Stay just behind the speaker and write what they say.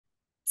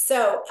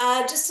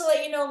Just to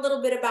let you know a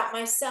little bit about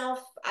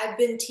myself, I've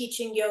been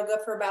teaching yoga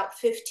for about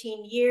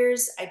 15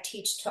 years. I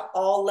teach to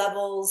all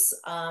levels.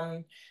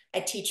 I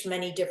teach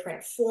many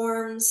different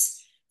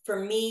forms. For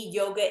me,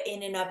 yoga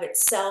in and of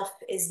itself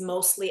is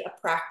mostly a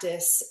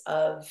practice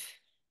of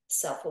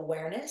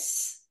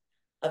self-awareness,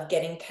 of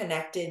getting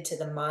connected to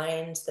the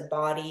mind, the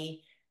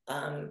body,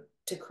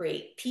 to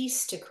create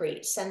peace, to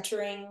create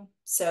centering.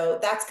 So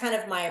that's kind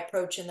of my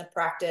approach in the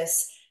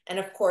practice. And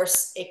of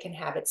course, it can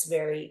have its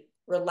very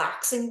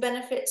relaxing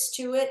benefits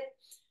to it.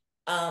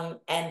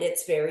 And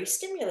it's very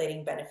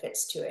stimulating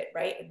benefits to it,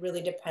 right? It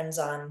really depends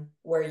on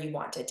where you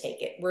want to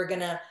take it. We're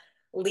going to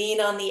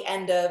lean on the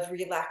end of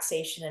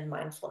relaxation and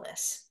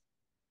mindfulness.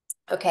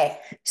 Okay,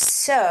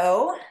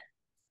 so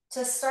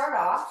to start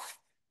off,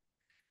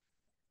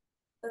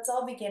 let's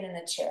all begin in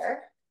a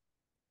chair.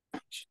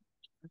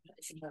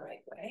 Facing the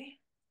right way.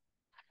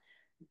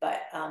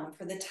 But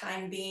for the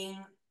time being,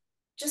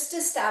 just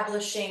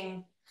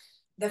establishing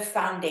the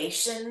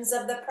foundations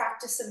of the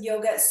practice of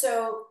yoga.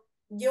 So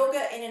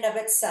yoga in and of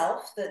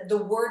itself, the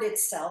word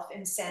itself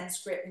in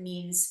Sanskrit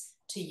means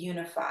to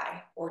unify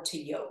or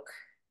to yoke.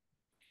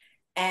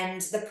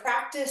 And the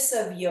practice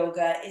of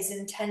yoga is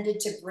intended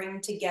to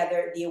bring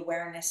together the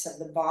awareness of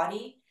the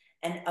body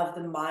and of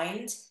the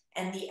mind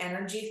and the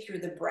energy through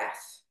the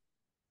breath.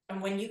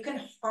 And when you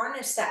can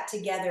harness that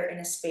together in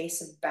a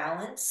space of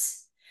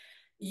balance,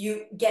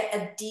 you get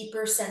a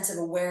deeper sense of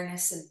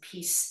awareness and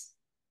peace,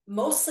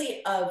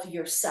 mostly of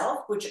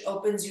yourself, which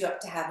opens you up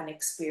to have an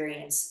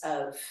experience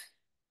of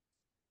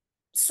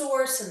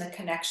source and the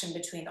connection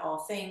between all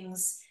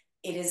things.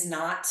 It is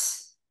not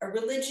a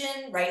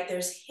religion, right?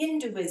 There's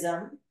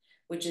Hinduism,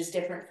 which is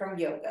different from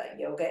yoga.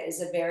 Yoga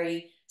is a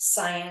very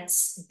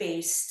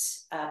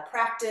science-based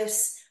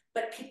practice,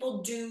 but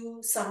people do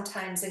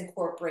sometimes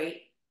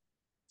incorporate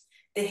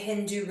the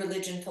Hindu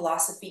religion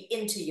philosophy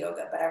into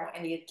yoga, but I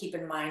want you to keep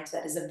in mind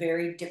that is a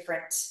very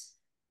different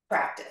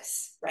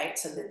practice, right?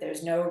 So that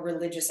there's no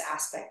religious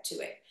aspect to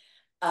it.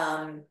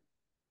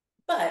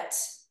 But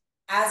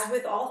as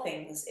with all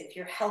things, if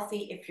you're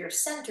healthy, if you're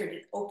centered,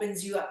 it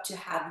opens you up to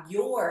have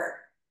your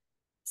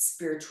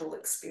spiritual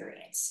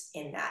experience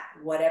in that,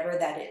 whatever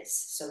that is.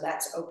 So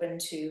that's open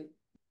to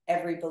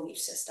every belief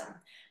system.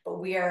 But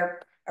we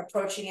are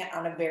approaching it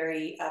on a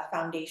very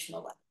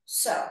foundational level.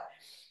 So,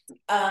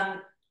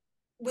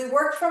 we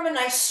work from a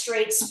nice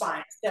straight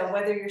spine. So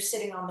whether you're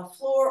sitting on the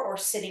floor or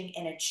sitting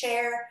in a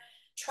chair,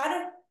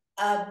 try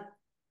to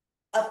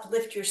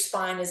uplift your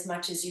spine as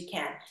much as you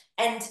can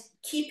and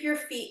keep your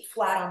feet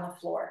flat on the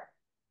floor.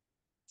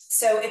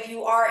 So if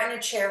you are in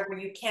a chair where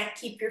you can't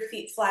keep your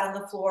feet flat on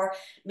the floor,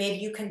 maybe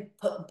you can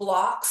put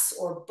blocks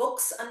or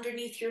books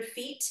underneath your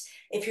feet.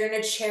 If you're in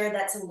a chair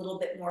that's a little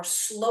bit more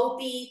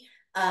slopey,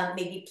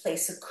 maybe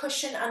place a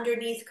cushion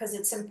underneath because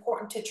it's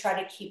important to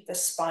try to keep the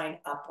spine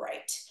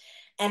upright.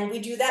 And we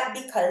do that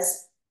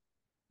because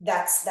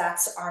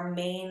that's our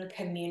main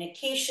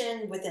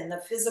communication within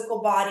the physical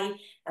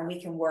body, and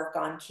we can work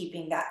on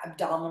keeping that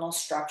abdominal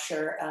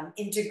structure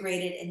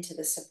integrated into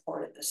the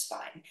support of the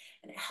spine.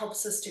 And it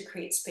helps us to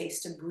create space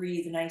to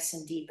breathe nice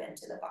and deep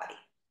into the body.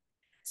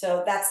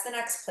 So that's the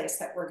next place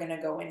that we're going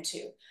to go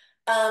into.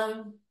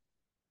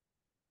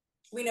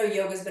 We know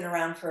yoga's been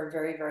around for a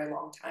very, very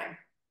long time.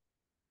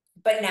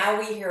 But now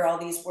we hear all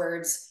these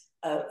words,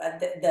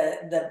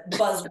 the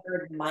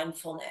buzzword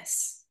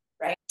mindfulness,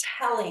 right?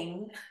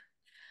 Telling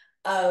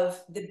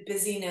of the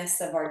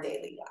busyness of our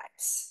daily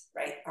lives,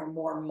 right? Our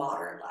more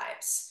modern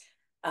lives,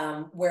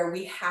 where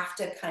we have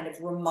to kind of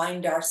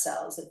remind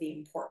ourselves of the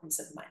importance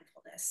of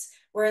mindfulness.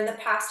 Where in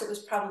the past, it was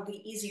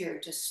probably easier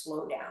to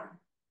slow down,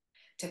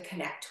 to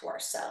connect to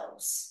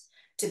ourselves,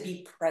 to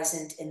be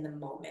present in the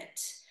moment,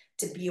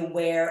 to be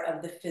aware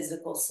of the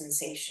physical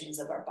sensations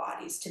of our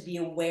bodies, to be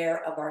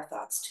aware of our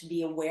thoughts, to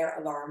be aware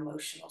of our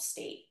emotional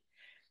state.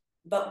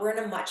 But we're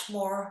in a much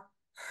more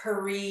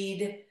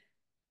hurried,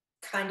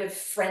 kind of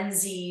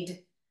frenzied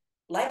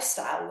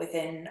lifestyle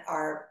within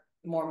our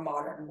more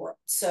modern world.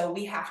 So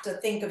we have to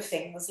think of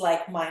things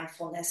like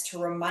mindfulness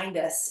to remind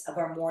us of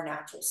our more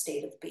natural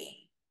state of being.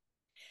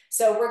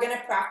 So we're going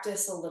to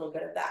practice a little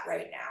bit of that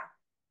right now.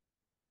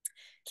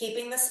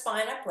 Keeping the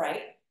spine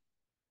upright,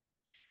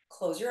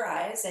 close your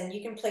eyes, and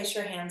you can place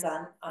your hands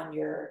on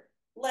your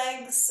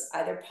legs,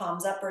 either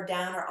palms up or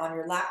down or on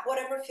your lap,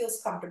 whatever feels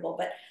comfortable,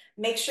 but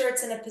make sure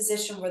it's in a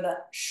position where the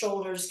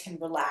shoulders can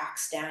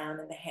relax down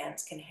and the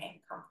hands can hang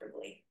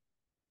comfortably.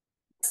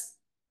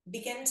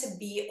 Begin to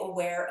be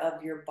aware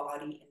of your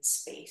body in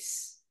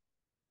space.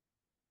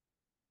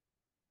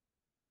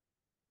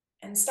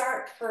 And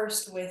start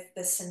first with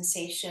the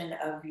sensation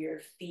of your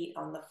feet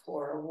on the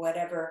floor, or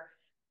whatever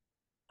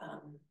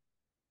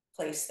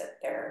place that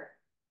they're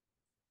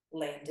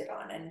landed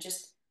on, and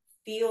just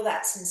feel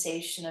that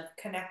sensation of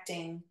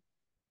connecting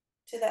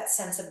to that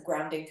sense of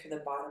grounding through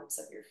the bottoms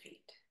of your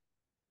feet.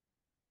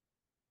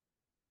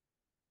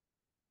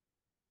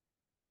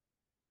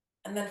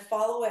 And then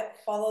follow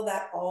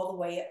that all the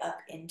way up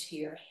into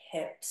your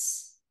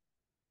hips.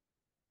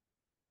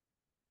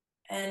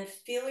 And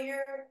feel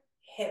your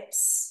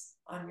hips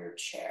on your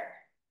chair.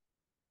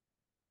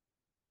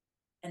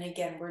 And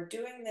again, we're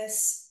doing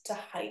this to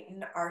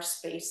heighten our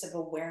space of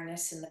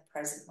awareness in the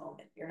present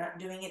moment. You're not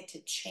doing it to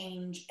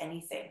change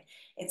anything.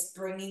 It's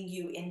bringing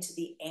you into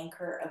the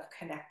anchor of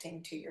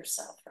connecting to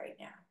yourself right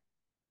now.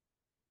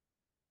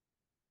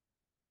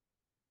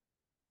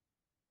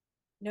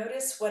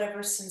 Notice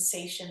whatever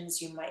sensations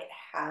you might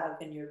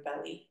have in your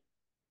belly.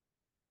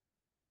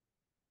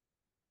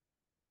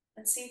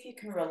 And see if you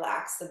can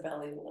relax the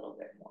belly a little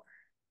bit more.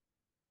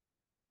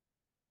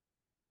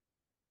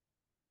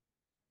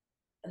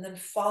 And then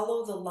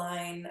follow the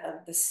line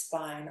of the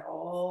spine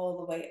all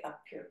the way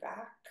up your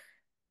back.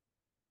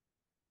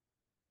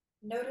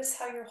 Notice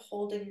how you're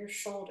holding your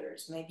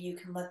shoulders. Maybe you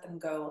can let them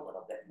go a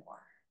little bit more.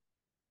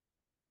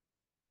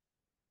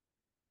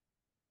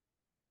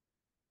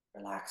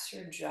 Relax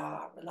your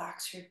jaw,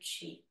 relax your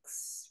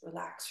cheeks,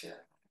 relax your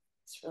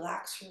eyes,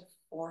 relax your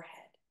forehead.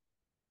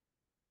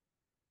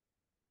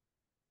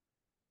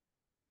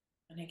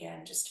 And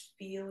again, just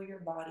feel your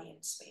body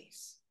in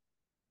space.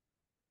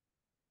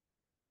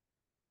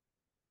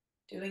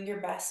 Doing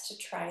your best to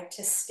try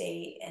to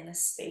stay in a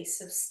space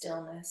of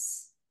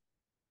stillness.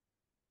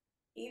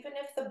 Even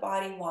if the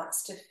body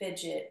wants to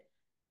fidget,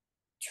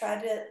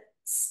 try to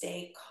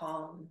stay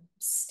calm,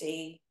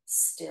 stay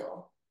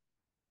still.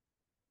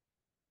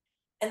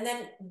 And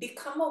then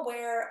become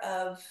aware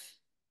of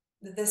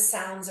the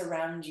sounds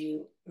around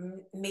you.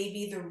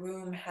 Maybe the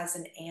room has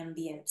an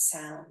ambient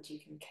sound you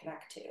can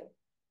connect to.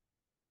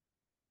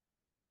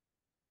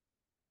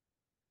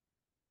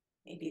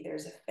 Maybe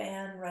there's a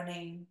fan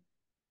running.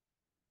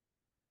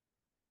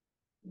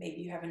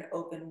 Maybe you have an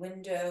open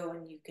window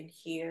and you can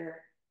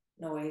hear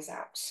noise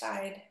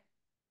outside.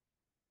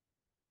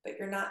 But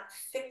you're not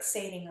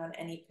fixating on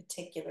any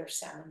particular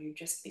sound. You're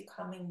just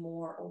becoming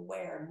more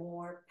aware,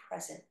 more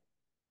present.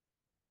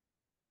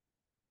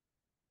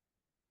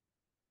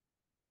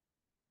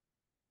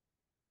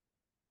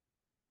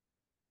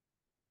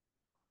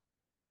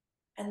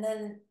 And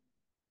then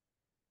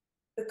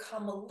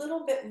become a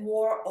little bit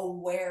more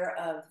aware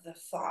of the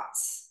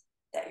thoughts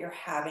that you're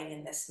having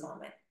in this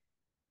moment.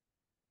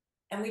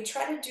 And we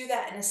try to do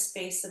that in a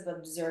space of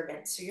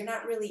observance. So you're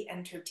not really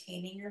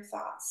entertaining your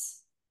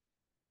thoughts,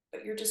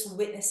 but you're just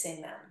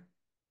witnessing them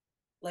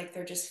like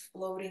they're just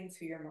floating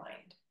through your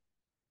mind.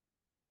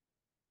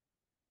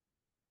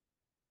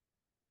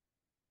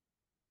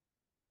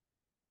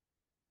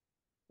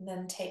 And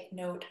then take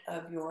note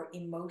of your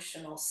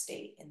emotional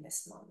state in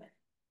this moment.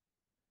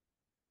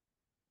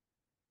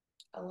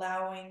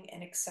 Allowing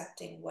and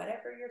accepting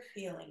whatever you're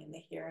feeling in the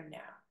here and now.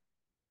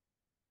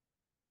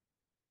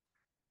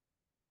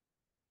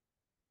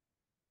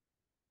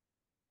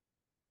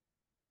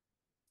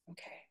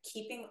 Okay,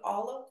 keeping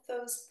all of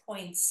those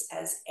points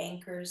as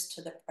anchors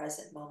to the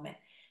present moment.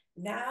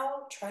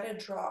 Now try to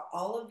draw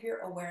all of your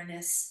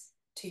awareness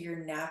to your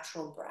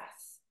natural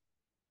breath.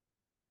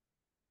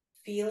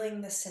 Feeling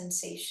the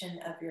sensation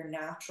of your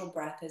natural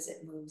breath as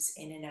it moves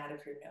in and out of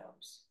your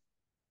nose.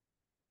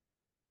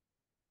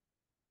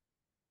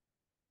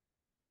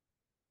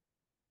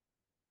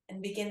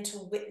 And begin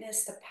to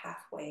witness the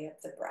pathway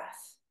of the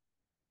breath.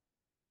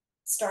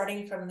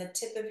 Starting from the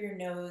tip of your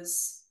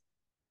nose,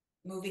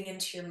 moving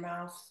into your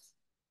mouth,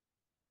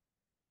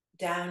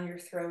 down your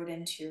throat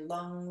into your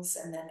lungs,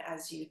 and then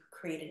as you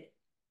create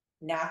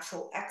a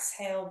natural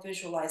exhale,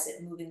 visualize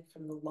it moving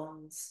from the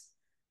lungs,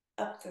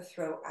 up the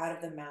throat, out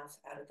of the mouth,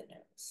 out of the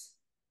nose.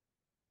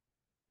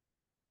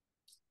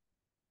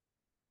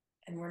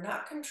 And we're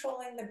not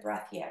controlling the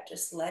breath yet,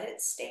 just let it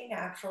stay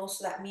natural.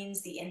 So that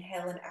means the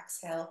inhale and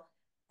exhale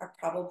are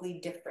probably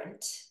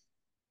different.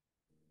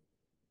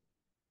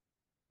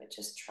 But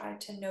just try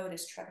to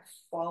notice, try to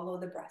follow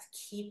the breath.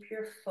 Keep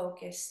your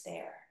focus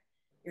there.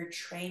 You're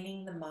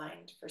training the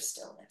mind for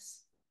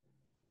stillness.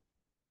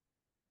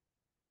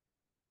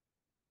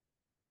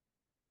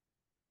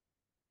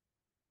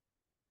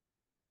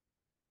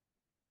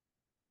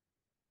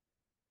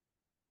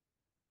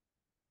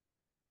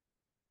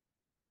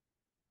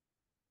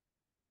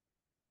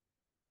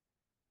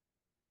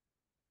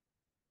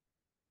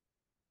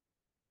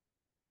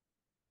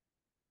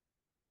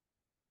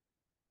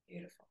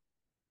 Beautiful.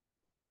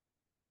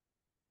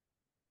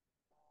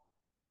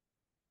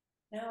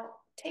 Now,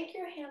 take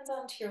your hands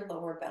onto your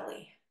lower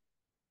belly.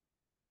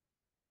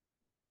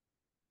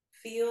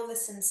 Feel the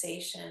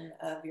sensation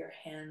of your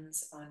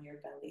hands on your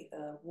belly,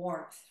 the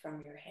warmth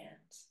from your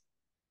hands.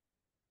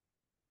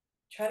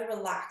 Try to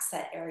relax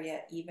that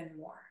area even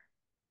more.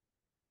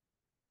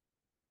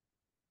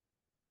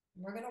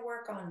 We're going to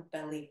work on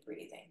belly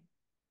breathing.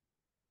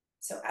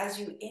 So as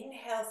you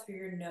inhale through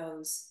your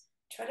nose,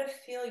 try to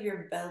feel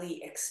your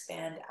belly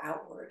expand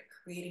outward,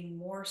 creating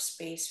more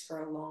space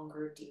for a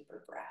longer,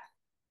 deeper breath.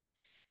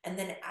 And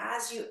then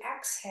as you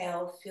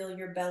exhale, feel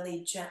your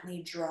belly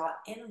gently draw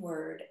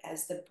inward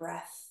as the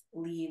breath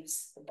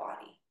leaves the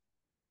body.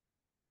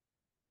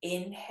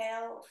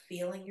 Inhale,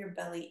 feeling your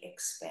belly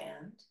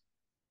expand.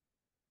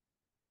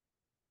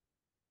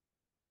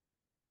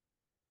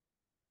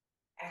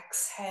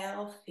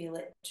 Exhale, feel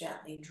it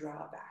gently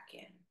draw back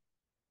in.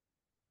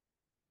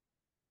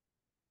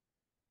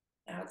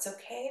 Now it's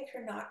okay if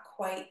you're not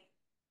quite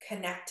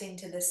connecting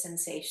to the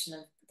sensation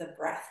of the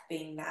breath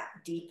being that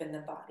deep in the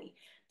body.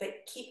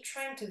 But keep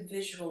trying to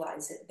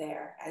visualize it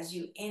there. As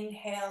you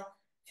inhale,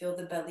 feel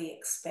the belly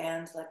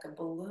expand like a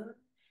balloon.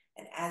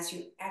 And as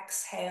you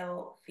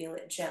exhale, feel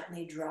it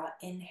gently draw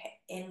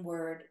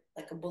inward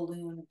like a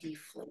balloon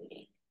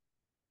deflating.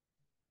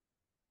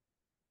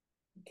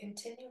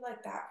 Continue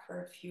like that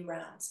for a few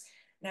rounds.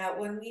 Now,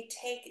 when we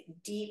take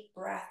deep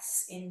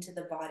breaths into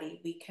the body,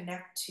 we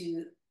connect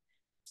to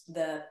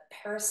the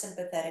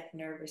parasympathetic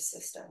nervous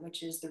system,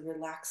 which is the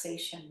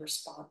relaxation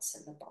response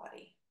in the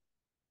body.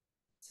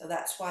 So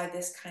that's why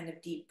this kind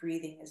of deep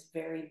breathing is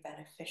very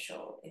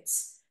beneficial.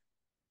 It's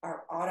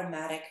our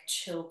automatic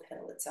chill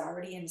pill. It's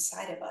already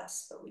inside of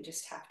us, but we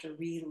just have to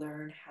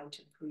relearn how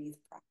to breathe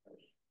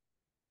properly.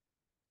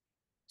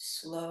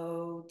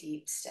 Slow,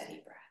 deep,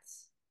 steady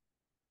breaths.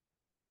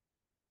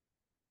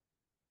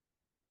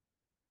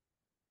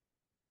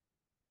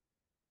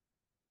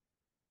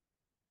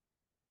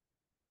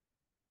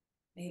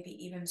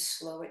 Maybe even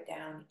slow it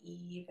down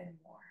even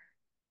more.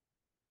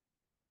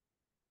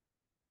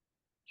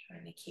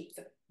 Trying to keep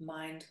the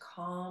mind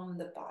calm,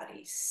 the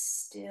body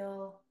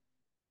still,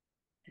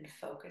 and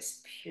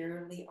focus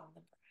purely on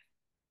the breath.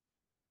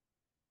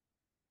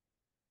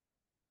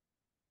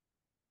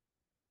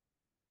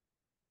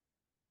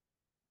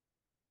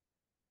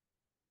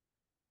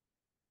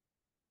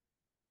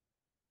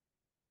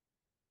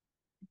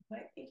 You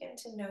might begin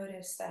to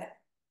notice that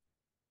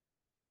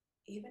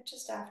even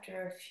just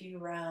after a few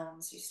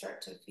rounds, you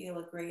start to feel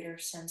a greater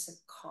sense of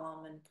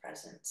calm and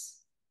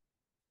presence.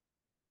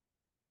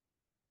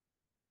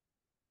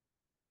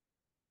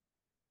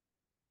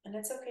 And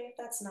it's okay if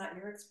that's not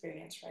your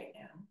experience right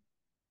now.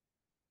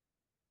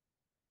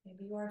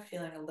 Maybe you are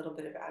feeling a little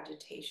bit of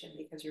agitation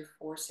because you're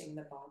forcing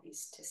the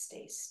bodies to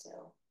stay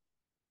still.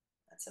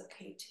 That's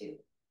okay too.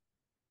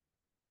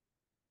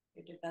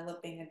 You're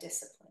developing a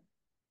discipline.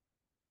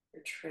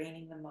 You're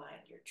training the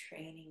mind, you're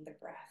training the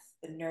breath,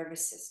 the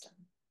nervous system.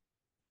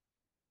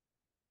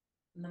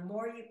 And the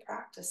more you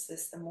practice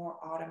this, the more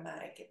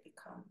automatic it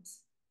becomes.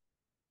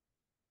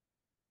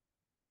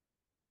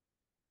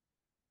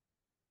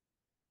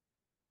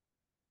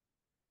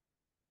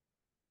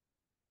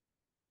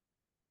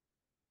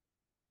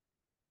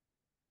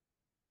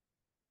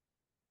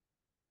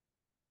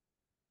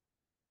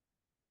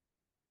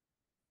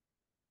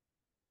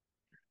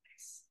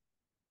 Nice.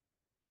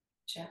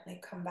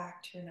 Gently come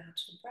back to your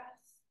natural breath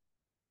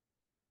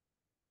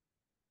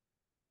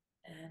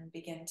and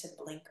begin to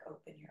blink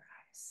open your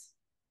eyes.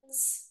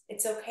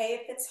 It's okay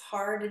if it's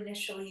hard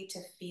initially to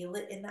feel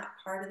it in that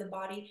part of the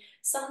body.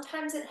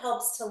 Sometimes it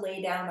helps to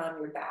lay down on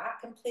your back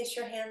and place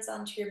your hands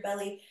onto your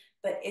belly,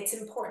 but it's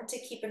important to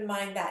keep in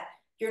mind that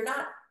you're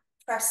not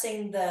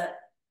pressing the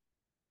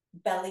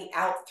belly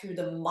out through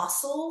the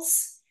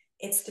muscles.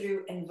 It's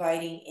through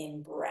inviting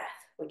in breath,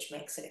 which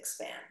makes it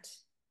expand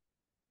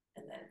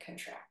and then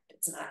contract.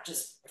 It's not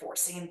just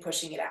forcing and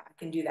pushing it out. I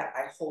can do that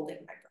by holding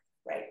my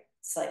breath, right?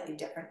 Slightly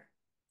different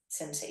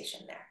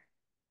sensation there.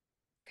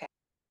 Okay.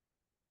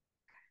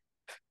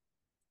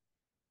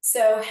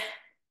 So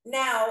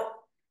now,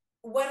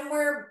 when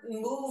we're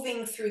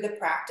moving through the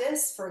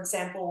practice, for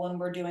example, when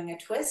we're doing a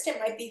twist, it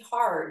might be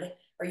hard,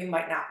 or you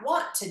might not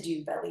want to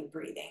do belly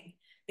breathing,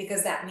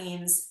 because that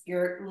means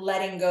you're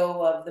letting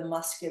go of the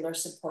muscular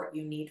support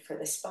you need for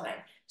the spine.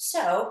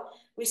 So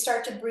we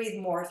start to breathe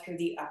more through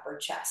the upper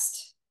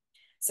chest.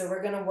 So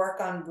we're going to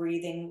work on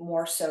breathing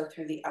more so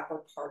through the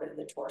upper part of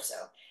the torso.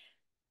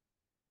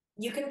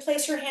 You can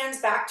place your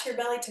hands back to your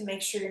belly to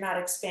make sure you're not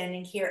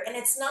expanding here. And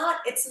it's not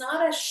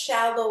a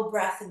shallow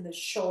breath in the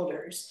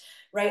shoulders,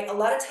 right? A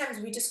lot of times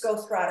we just go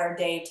throughout our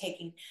day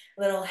taking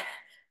little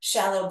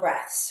shallow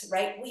breaths,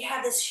 right? We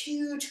have this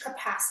huge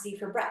capacity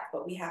for breath,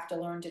 but we have to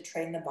learn to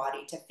train the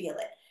body to feel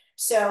it.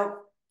 So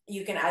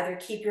you can either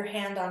keep your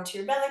hand onto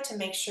your belly to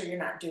make sure you're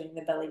not doing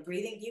the belly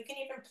breathing. You can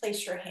even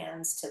place your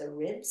hands to the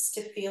ribs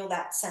to feel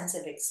that sense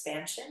of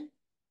expansion.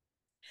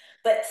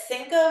 But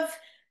think of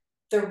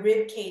the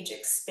rib cage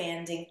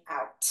expanding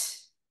out.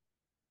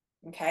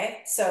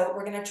 Okay, so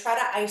we're going to try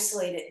to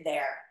isolate it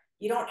there.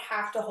 You don't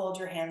have to hold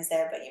your hands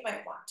there, but you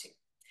might want to.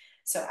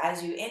 So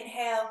as you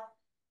inhale,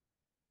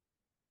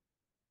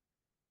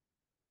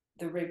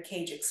 the rib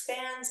cage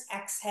expands.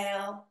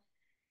 Exhale,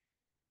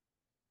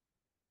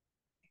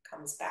 it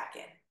comes back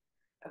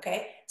in.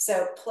 Okay,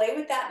 so play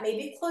with that.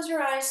 Maybe close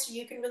your eyes so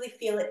you can really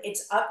feel it.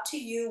 It's up to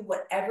you,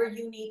 whatever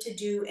you need to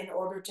do in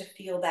order to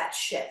feel that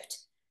shift.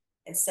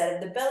 Instead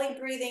of the belly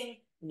breathing,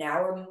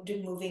 now we're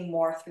moving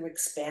more through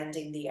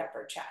expanding the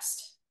upper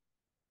chest.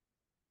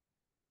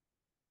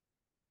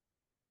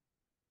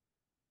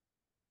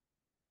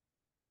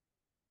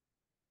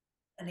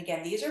 And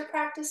again, these are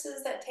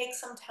practices that take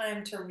some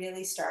time to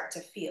really start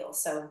to feel.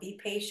 So be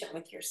patient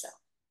with yourself.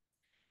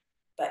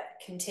 But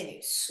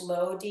continue,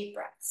 slow, deep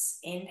breaths.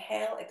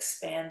 Inhale,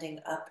 expanding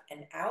up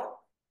and out,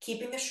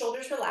 keeping the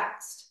shoulders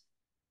relaxed.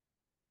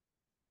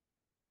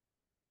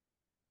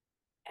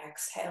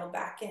 Exhale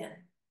back in.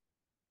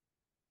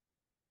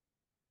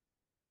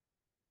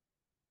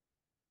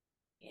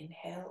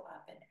 Inhale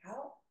up and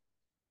out.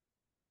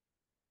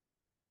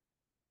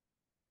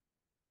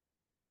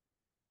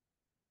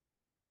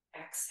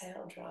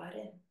 Exhale, draw it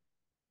in.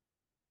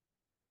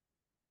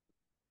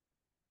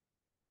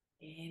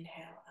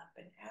 Inhale, up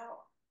and out.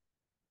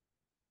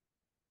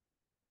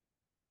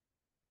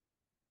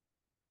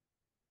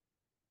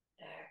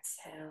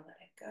 Exhale, let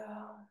it go.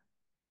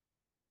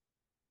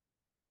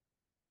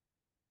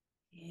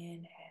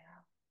 Inhale.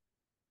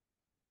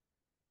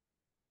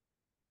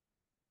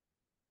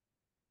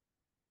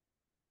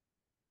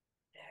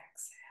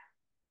 Exhale.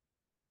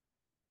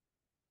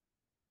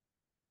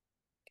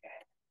 Good.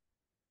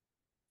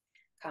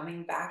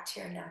 Coming back to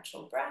your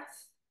natural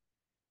breath.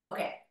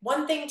 Okay,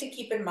 one thing to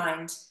keep in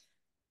mind,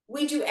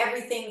 we do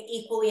everything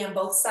equally on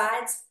both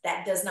sides.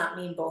 That does not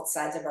mean both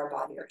sides of our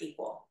body are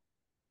equal,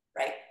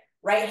 right?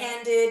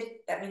 Right-handed,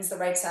 that means the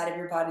right side of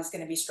your body is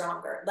going to be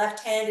stronger.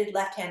 Left-handed,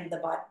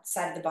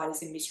 side of the body is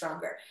going to be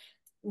stronger.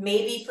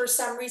 Maybe for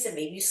some reason,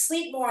 maybe you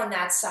sleep more on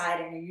that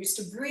side and you're used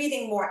to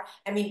breathing more.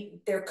 I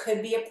mean, there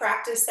could be a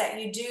practice that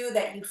you do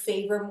that you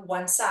favor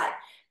one side.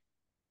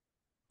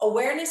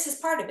 Awareness is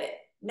part of it.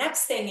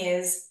 Next thing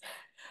is,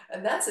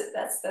 and that's it,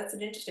 that's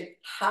an interesting,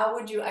 how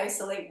would you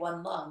isolate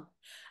one lung?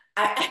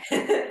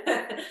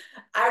 I,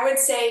 I would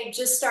say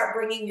just start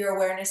bringing your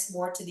awareness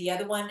more to the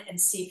other one and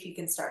see if you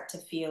can start to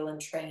feel and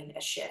train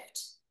a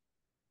shift.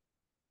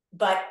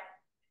 But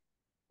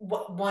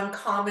one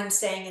common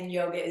saying in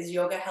yoga is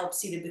yoga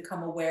helps you to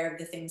become aware of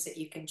the things that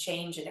you can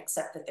change and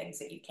accept the things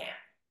that you can't.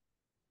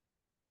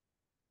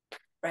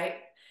 Right?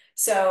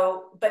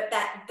 So, but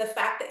that the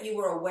fact that you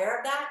were aware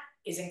of that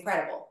is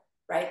incredible,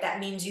 right? That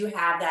means you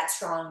have that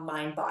strong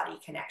mind-body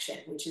connection,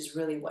 which is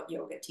really what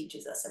yoga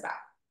teaches us about.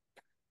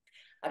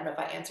 I don't know if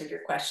I answered your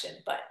question,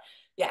 but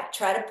yeah,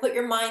 try to put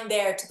your mind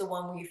there to the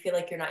one where you feel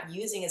like you're not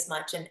using as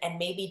much and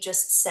maybe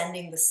just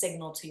sending the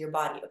signal to your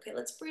body. Okay,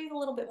 let's breathe a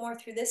little bit more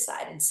through this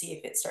side and see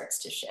if it starts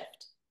to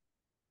shift.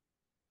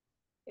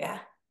 Yeah,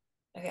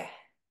 okay.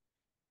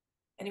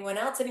 Anyone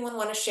else? Anyone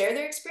want to share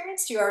their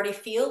experience? Do you already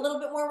feel a little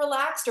bit more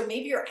relaxed or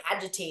maybe you're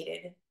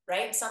agitated,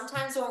 right?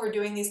 Sometimes when we're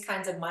doing these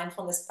kinds of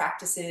mindfulness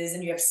practices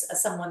and you have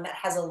someone that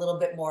has a little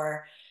bit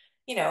more,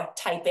 you know,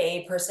 type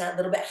A person, a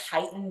little bit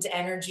heightened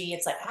energy.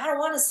 It's like, I don't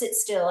want to sit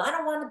still. I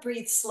don't want to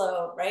breathe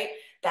slow, right?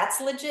 That's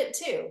legit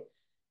too.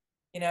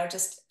 You know,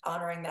 just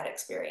honoring that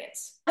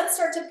experience. Let's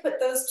start to put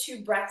those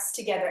two breaths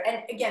together.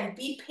 And again,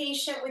 be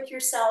patient with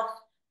yourself.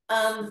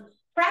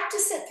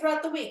 Practice it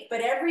throughout the week,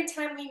 but every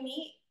time we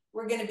meet,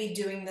 we're going to be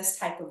doing this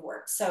type of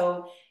work.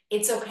 So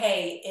it's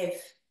okay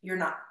if you're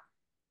not.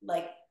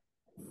 Like,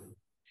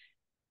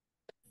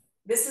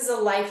 this is a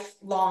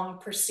lifelong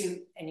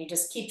pursuit and you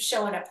just keep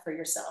showing up for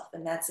yourself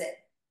and that's it.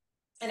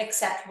 And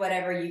accept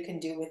whatever you can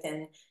do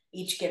within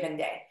each given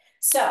day.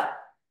 So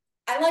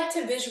I like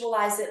to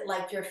visualize it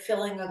like you're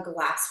filling a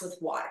glass with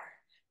water,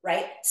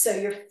 right? So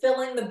you're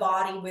filling the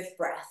body with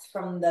breath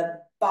from the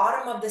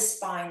bottom of the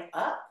spine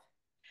up.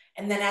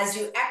 And then as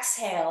you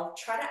exhale,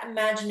 try to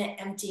imagine it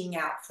emptying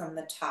out from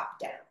the top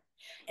down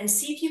and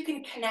see if you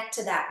can connect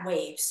to that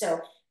wave.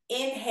 So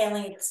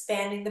inhaling,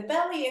 expanding the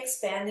belly,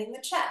 expanding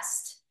the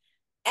chest.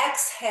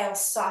 Exhale,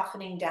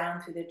 softening down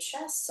through the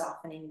chest,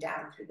 softening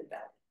down through the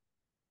belly.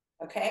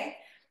 Okay?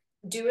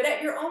 Do it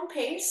at your own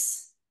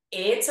pace.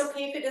 It's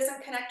okay if it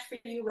doesn't connect for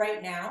you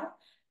right now.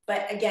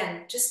 But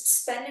again,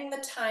 just spending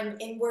the time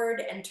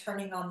inward and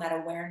turning on that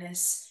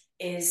awareness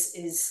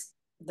is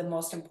the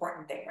most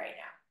important thing right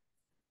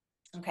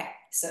now. Okay,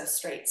 so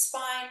straight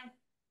spine,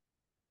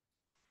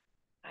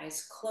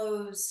 eyes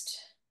closed,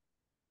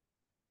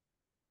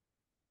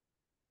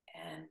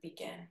 and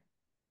begin.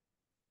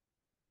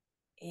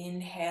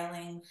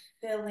 Inhaling,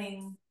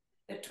 filling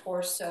the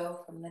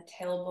torso from the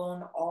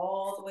tailbone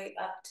all the way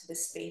up to the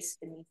space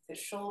beneath the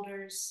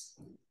shoulders.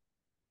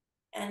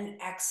 And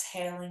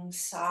exhaling,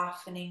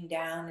 softening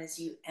down as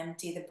you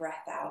empty the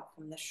breath out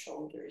from the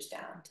shoulders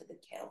down to the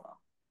tailbone.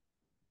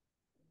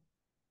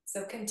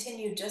 So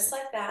continue just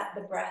like that,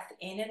 the breath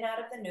in and out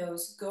of the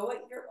nose. Go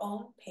at your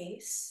own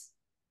pace.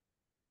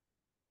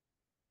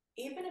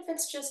 Even if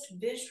it's just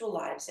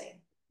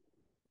visualizing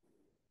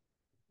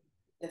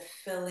the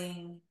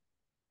filling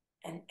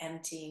and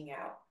emptying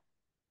out.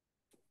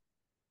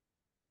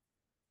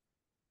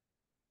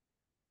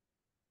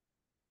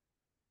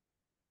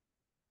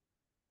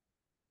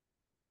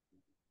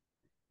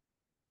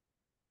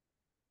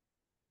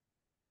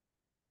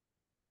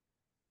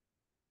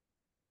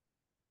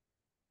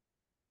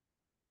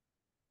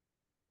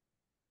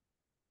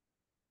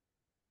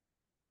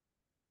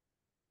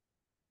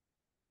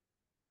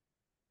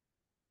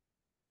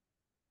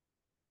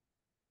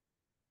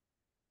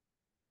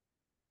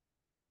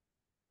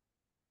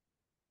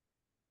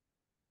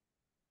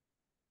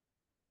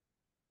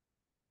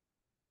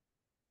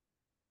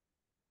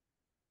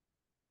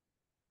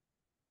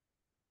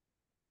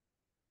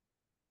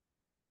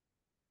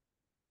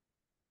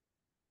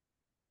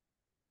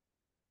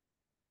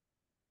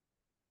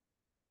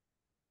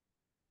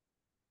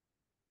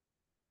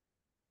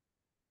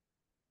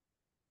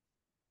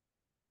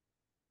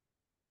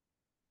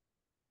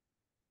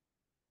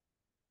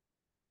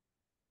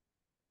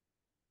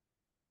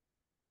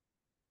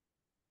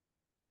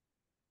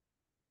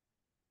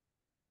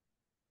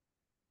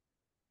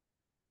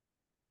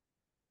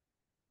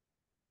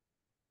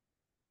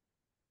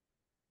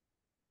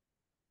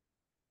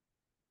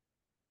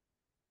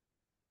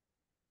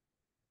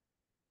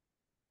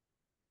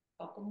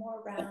 couple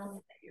more rounds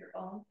at your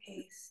own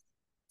pace.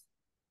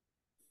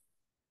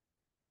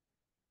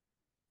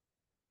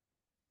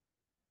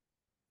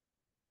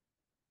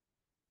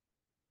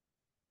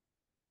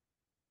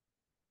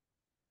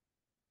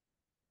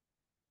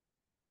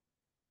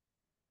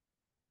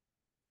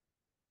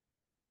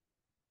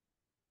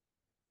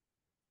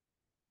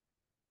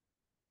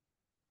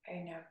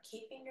 Okay, now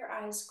keeping your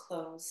eyes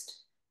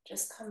closed,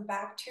 just come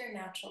back to your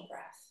natural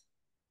breath.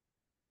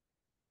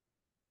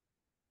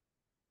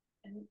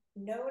 And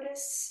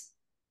notice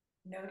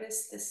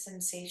the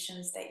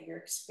sensations that you're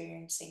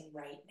experiencing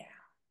right now.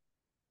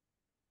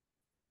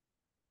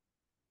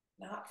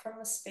 Not from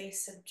a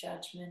space of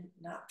judgment,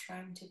 not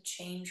trying to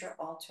change or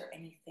alter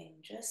anything,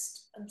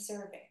 just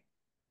observing,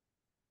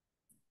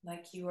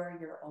 like you are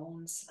your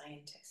own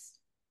scientist.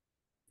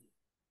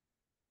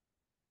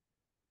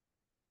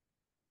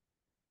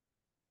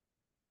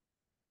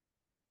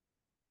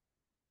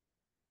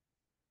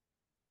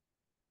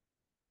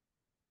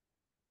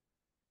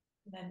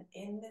 And then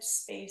in this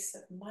space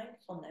of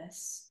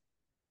mindfulness,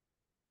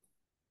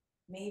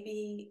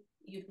 maybe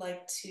you'd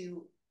like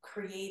to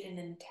create an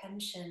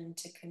intention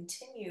to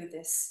continue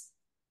this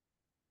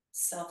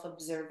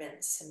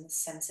self-observance and the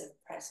sense of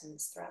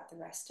presence throughout the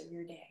rest of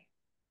your day.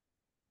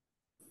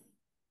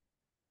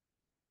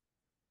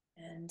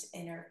 And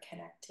inner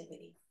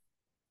connectivity.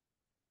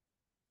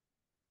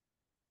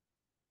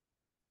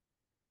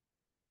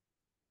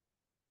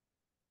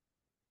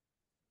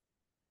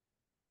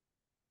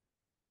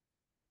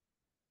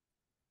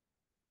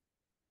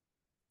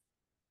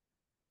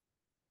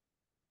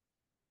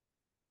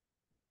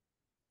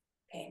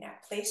 Okay, now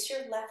place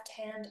your left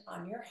hand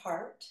on your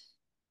heart,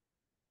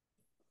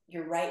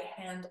 your right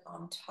hand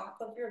on top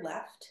of your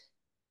left,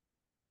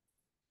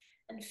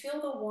 and feel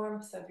the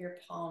warmth of your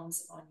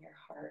palms on your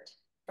heart.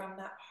 From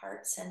that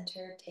heart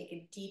center, take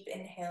a deep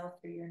inhale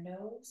through your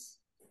nose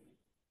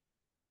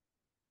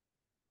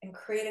and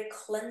create a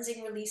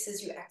cleansing release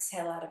as you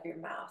exhale out of your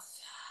mouth.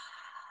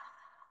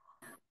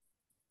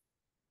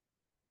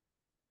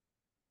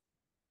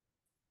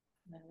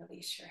 And then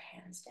release your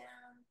hands down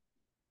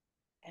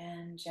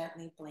and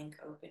gently blink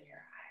open your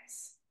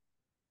eyes.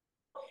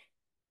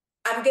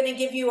 I'm going to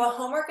give you a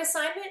homework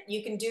assignment.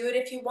 You can do it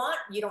if you want.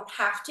 You don't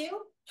have to.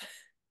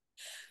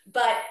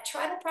 But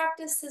try to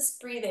practice this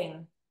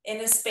breathing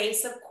in a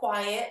space of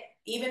quiet,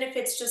 even if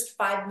it's just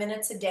 5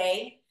 minutes a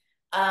day.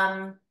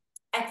 I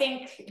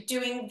think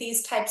doing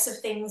these types of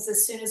things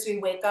as soon as we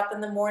wake up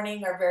in the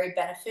morning are very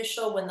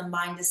beneficial when the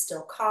mind is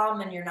still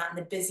calm and you're not in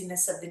the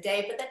busyness of the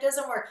day, but that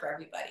doesn't work for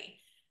everybody.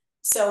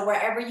 So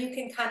wherever you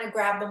can kind of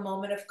grab a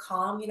moment of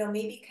calm,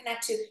 maybe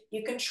connect to,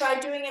 you can try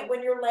doing it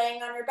when you're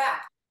laying on your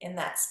back in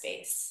that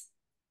space.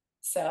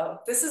 So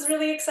this is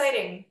really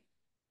exciting.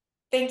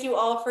 Thank you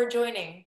all for joining.